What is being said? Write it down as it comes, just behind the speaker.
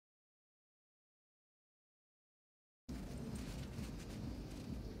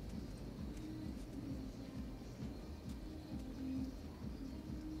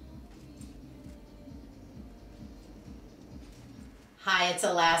Hi, it's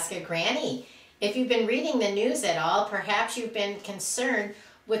Alaska Granny. If you've been reading the news at all, perhaps you've been concerned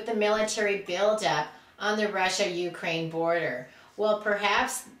with the military buildup on the Russia-Ukraine border. Well,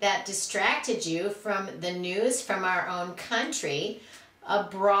 perhaps that distracted you from the news from our own country, a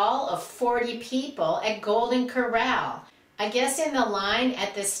brawl of 40 people at Golden Corral. I guess in the line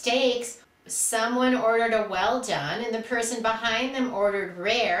at the steaks, someone ordered a well done and the person behind them ordered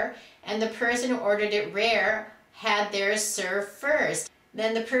rare, and the person who ordered it rare had theirs served first.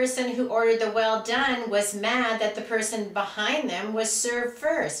 Then the person who ordered the well done was mad that the person behind them was served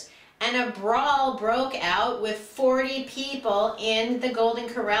first. And a brawl broke out with 40 people in the Golden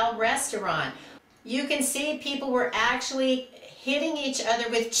Corral restaurant. You can see people were actually hitting each other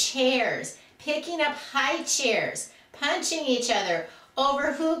with chairs, picking up high chairs, punching each other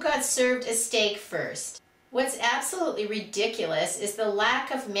over who got served a steak first. What's absolutely ridiculous is the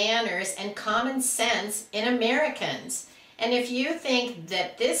lack of manners and common sense in Americans. And if you think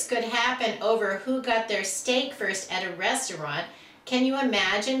that this could happen over who got their steak first at a restaurant, can you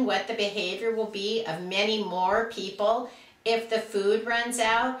imagine what the behavior will be of many more people if the food runs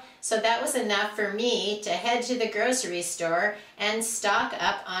out? So that was enough for me to head to the grocery store and stock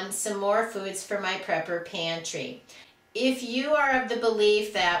up on some more foods for my prepper pantry. If you are of the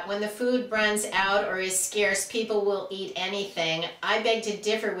belief that when the food runs out or is scarce, people will eat anything, I beg to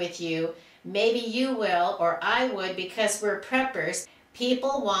differ with you. Maybe you will, or I would, because we're preppers.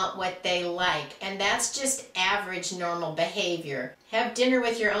 People want what they like, and that's just average normal behavior. Have dinner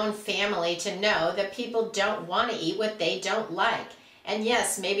with your own family to know that people don't want to eat what they don't like. And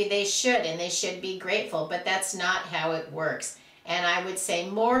yes, maybe they should, and they should be grateful, but that's not how it works. And I would say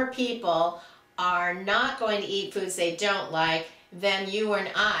more people are not going to eat foods they don't like than you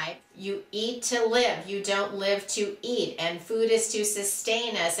and I. You eat to live, you don't live to eat, and food is to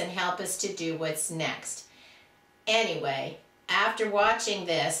sustain us and help us to do what's next. Anyway, after watching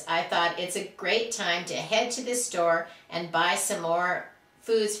this, I thought it's a great time to head to the store and buy some more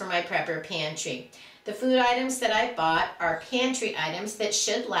foods for my prepper pantry. The food items that I bought are pantry items that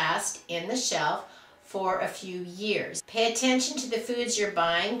should last in the shelf for a few years. Pay attention to the foods you're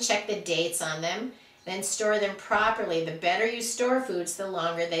buying, check the dates on them, then store them properly. The better you store foods, the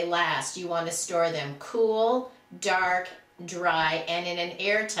longer they last. You want to store them cool, dark, dry, and in an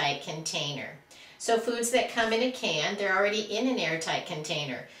airtight container. So foods that come in a can, they're already in an airtight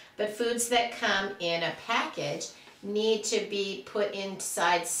container. But foods that come in a package need to be put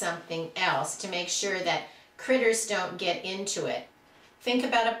inside something else to make sure that critters don't get into it. Think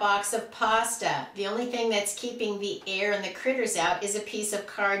about a box of pasta. The only thing that's keeping the air and the critters out is a piece of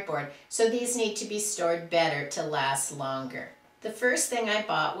cardboard. So these need to be stored better to last longer. The first thing I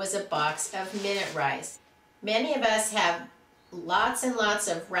bought was a box of minute rice. Many of us have lots and lots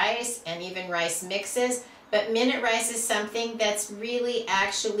of rice and even rice mixes, but minute rice is something that's really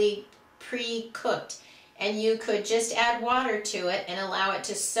actually pre-cooked. And you could just add water to it and allow it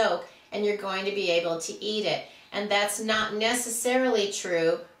to soak, and you're going to be able to eat it. And that's not necessarily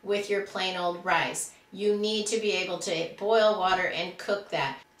true with your plain old rice. You need to be able to boil water and cook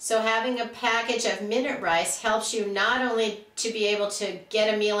that. So having a package of minute rice helps you not only to be able to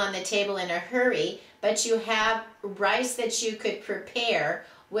get a meal on the table in a hurry, but you have rice that you could prepare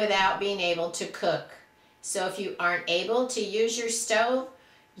without being able to cook. So if you aren't able to use your stove,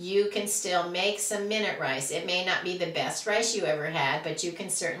 you can still make some minute rice. It may not be the best rice you ever had, but you can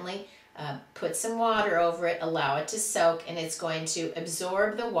certainly put some water over it, allow it to soak, and it's going to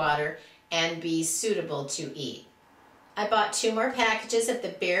absorb the water and be suitable to eat. I bought 2 more packages of the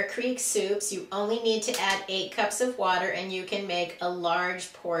Bear Creek soups. You only need to add 8 cups of water and you can make a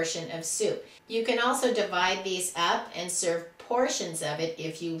large portion of soup. You can also divide these up and serve portions of it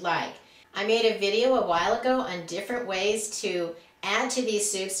if you like. I made a video a while ago on different ways to add to these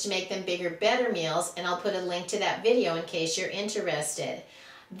soups to make them bigger, better meals, and I'll put a link to that video in case you're interested.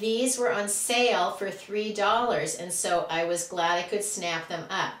 These were on sale for $3, and so I was glad I could snap them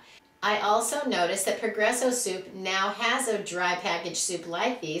up. I also noticed that Progresso Soup now has a dry package soup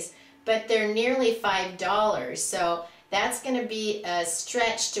like these, but they're nearly $5, so that's going to be a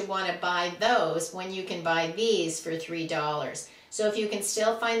stretch to want to buy those when you can buy these for $3. So if you can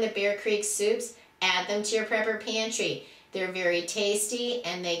still find the Bear Creek soups, add them to your prepper pantry. They're very tasty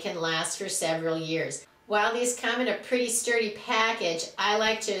and they can last for several years. While these come in a pretty sturdy package, I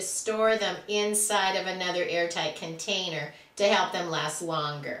like to store them inside of another airtight container to help them last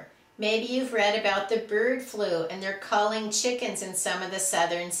longer. Maybe you've read about the bird flu and they're culling chickens in some of the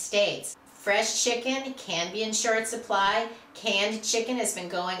southern states. Fresh chicken can be in short supply. Canned chicken has been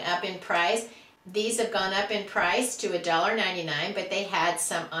going up in price. These have gone up in price to $1.99, but they had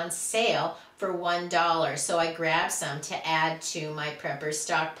some on sale for $1, so I grabbed some to add to my prepper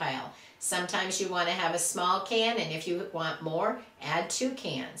stockpile. Sometimes you want to have a small can, and if you want more, add 2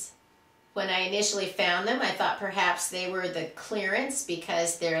 cans. When I initially found them, I thought perhaps they were the clearance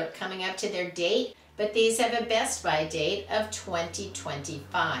because they're coming up to their date, but these have a best by date of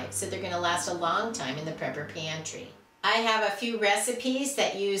 2025, so they're going to last a long time in the prepper pantry. I have a few recipes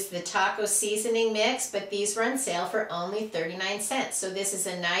that use the taco seasoning mix, but these were on sale for only 39 cents. So this is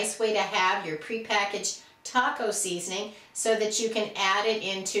a nice way to have your prepackaged taco seasoning so that you can add it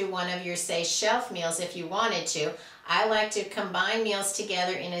into one of your, say, shelf meals if you wanted to. I like to combine meals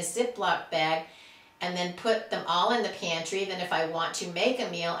together in a Ziploc bag and then put them all in the pantry. Then if I want to make a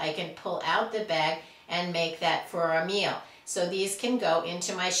meal, I can pull out the bag and make that for a meal. So these can go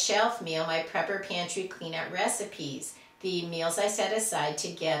into my shelf meal, my prepper pantry cleanup recipes, the meals I set aside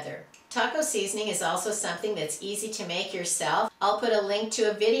together. Taco seasoning is also something that's easy to make yourself. I'll put a link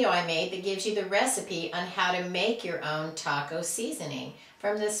to a video I made that gives you the recipe on how to make your own taco seasoning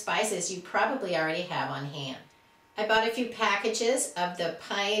from the spices you probably already have on hand. I bought a few packages of the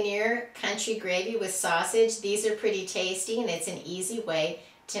Pioneer Country Gravy with sausage. These are pretty tasty, and it's an easy way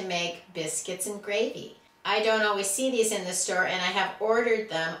to make biscuits and gravy. I don't always see these in the store, and I have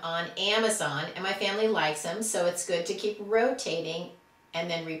ordered them on Amazon, and my family likes them, so it's good to keep rotating and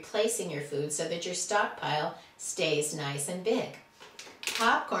then replacing your food so that your stockpile stays nice and big.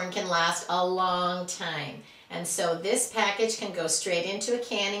 Popcorn can last a long time, and so this package can go straight into a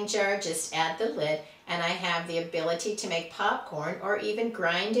canning jar. Just add the lid, and I have the ability to make popcorn or even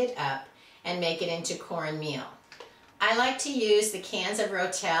grind it up and make it into cornmeal. I like to use the cans of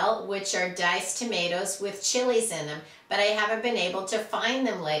Rotel, which are diced tomatoes with chilies in them, but I haven't been able to find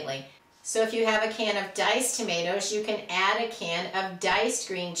them lately. So if you have a can of diced tomatoes, you can add a can of diced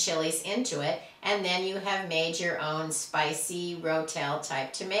green chilies into it, and then you have made your own spicy Rotel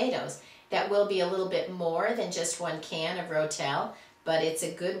type tomatoes. That will be a little bit more than just 1 can of Rotel, but it's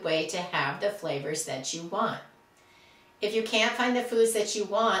a good way to have the flavors that you want. If you can't find the foods that you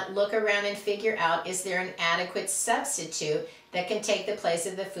want, look around and figure out, is there an adequate substitute that can take the place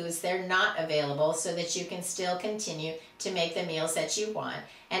of the foods that are not available so that you can still continue to make the meals that you want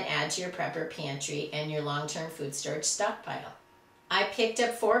and add to your prepper pantry and your long-term food storage stockpile. I picked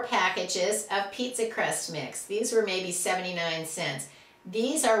up 4 packages of pizza crust mix. These were maybe 79 cents.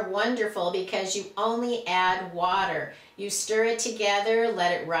 These are wonderful because you only add water. You stir it together,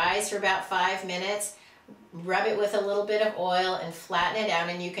 let it rise for about 5 minutes, rub it with a little bit of oil and flatten it out,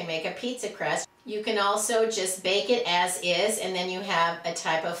 and you can make a pizza crust. You can also just bake it as is, and then you have a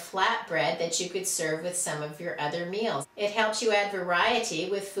type of flatbread that you could serve with some of your other meals. It helps you add variety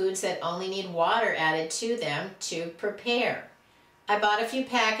with foods that only need water added to them to prepare. I bought a few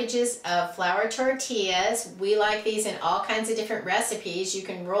packages of flour tortillas. We like these in all kinds of different recipes. You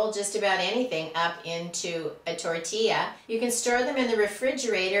can roll just about anything up into a tortilla. You can store them in the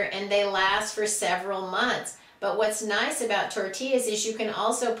refrigerator and they last for several months. But what's nice about tortillas is you can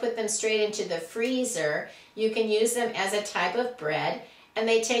also put them straight into the freezer. You can use them as a type of bread, and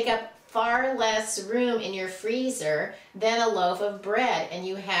they take up far less room in your freezer than a loaf of bread, and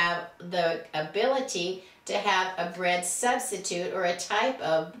you have the ability to have a bread substitute or a type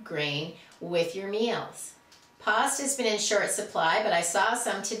of grain with your meals. Pasta has been in short supply, but I saw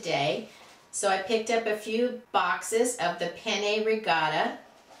some today, so I picked up a few boxes of the penne rigata.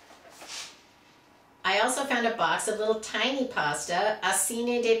 I also found a box of little tiny pasta,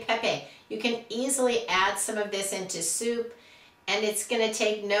 acine de pepe. You can easily add some of this into soup, and it's going to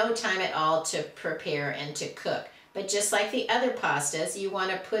take no time at all to prepare and to cook. But just like the other pastas, you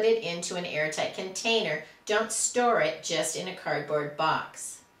want to put it into an airtight container. Don't store it just in a cardboard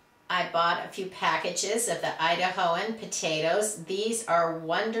box. I bought a few packages of the Idahoan potatoes. These are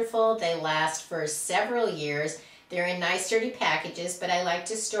wonderful. They last for several years. They're in nice sturdy packages, but I like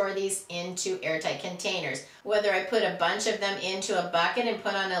to store these into airtight containers. Whether I put a bunch of them into a bucket and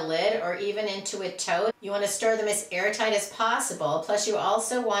put on a lid or even into a tote, you want to store them as airtight as possible. Plus you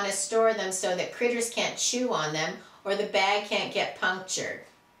also want to store them so that critters can't chew on them or the bag can't get punctured.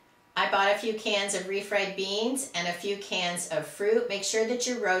 I bought a few cans of refried beans and a few cans of fruit. Make sure that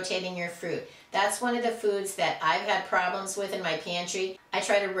you're rotating your fruit. That's one of the foods that I've had problems with in my pantry. I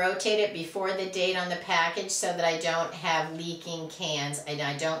try to rotate it before the date on the package so that I don't have leaking cans, and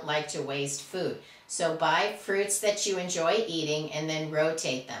I don't like to waste food. So buy fruits that you enjoy eating and then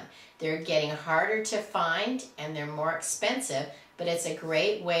rotate them. They're getting harder to find and they're more expensive, but it's a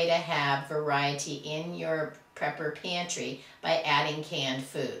great way to have variety in your prepper pantry by adding canned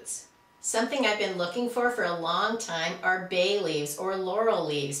foods. Something I've been looking for a long time are bay leaves or laurel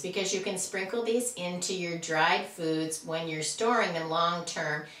leaves, because you can sprinkle these into your dried foods when you're storing them long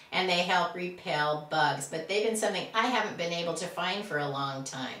term, and they help repel bugs. But they've been something I haven't been able to find for a long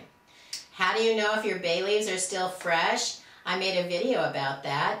time. How do you know if your bay leaves are still fresh? I made a video about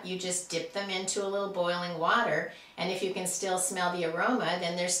that. You just dip them into a little boiling water, and if you can still smell the aroma,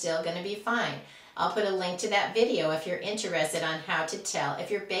 then they're still going to be fine. I'll put a link to that video if you're interested on how to tell if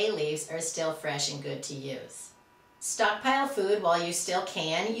your bay leaves are still fresh and good to use. Stockpile food while you still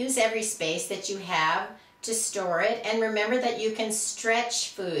can. Use every space that you have to store it, and remember that you can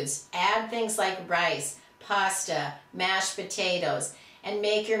stretch foods. Add things like rice, pasta, mashed potatoes, and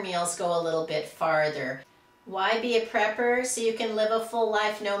make your meals go a little bit farther. Why be a prepper? So you can live a full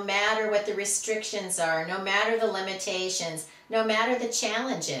life no matter what the restrictions are, no matter the limitations, no matter the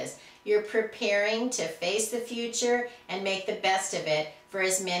challenges. You're preparing to face the future and make the best of it for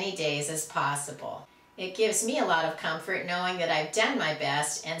as many days as possible. It gives me a lot of comfort knowing that I've done my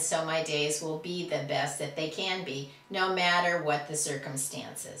best, and so my days will be the best that they can be, no matter what the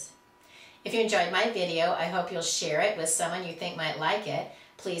circumstances. If you enjoyed my video, I hope you'll share it with someone you think might like it.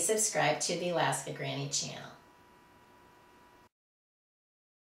 Please subscribe to the Alaska Granny channel.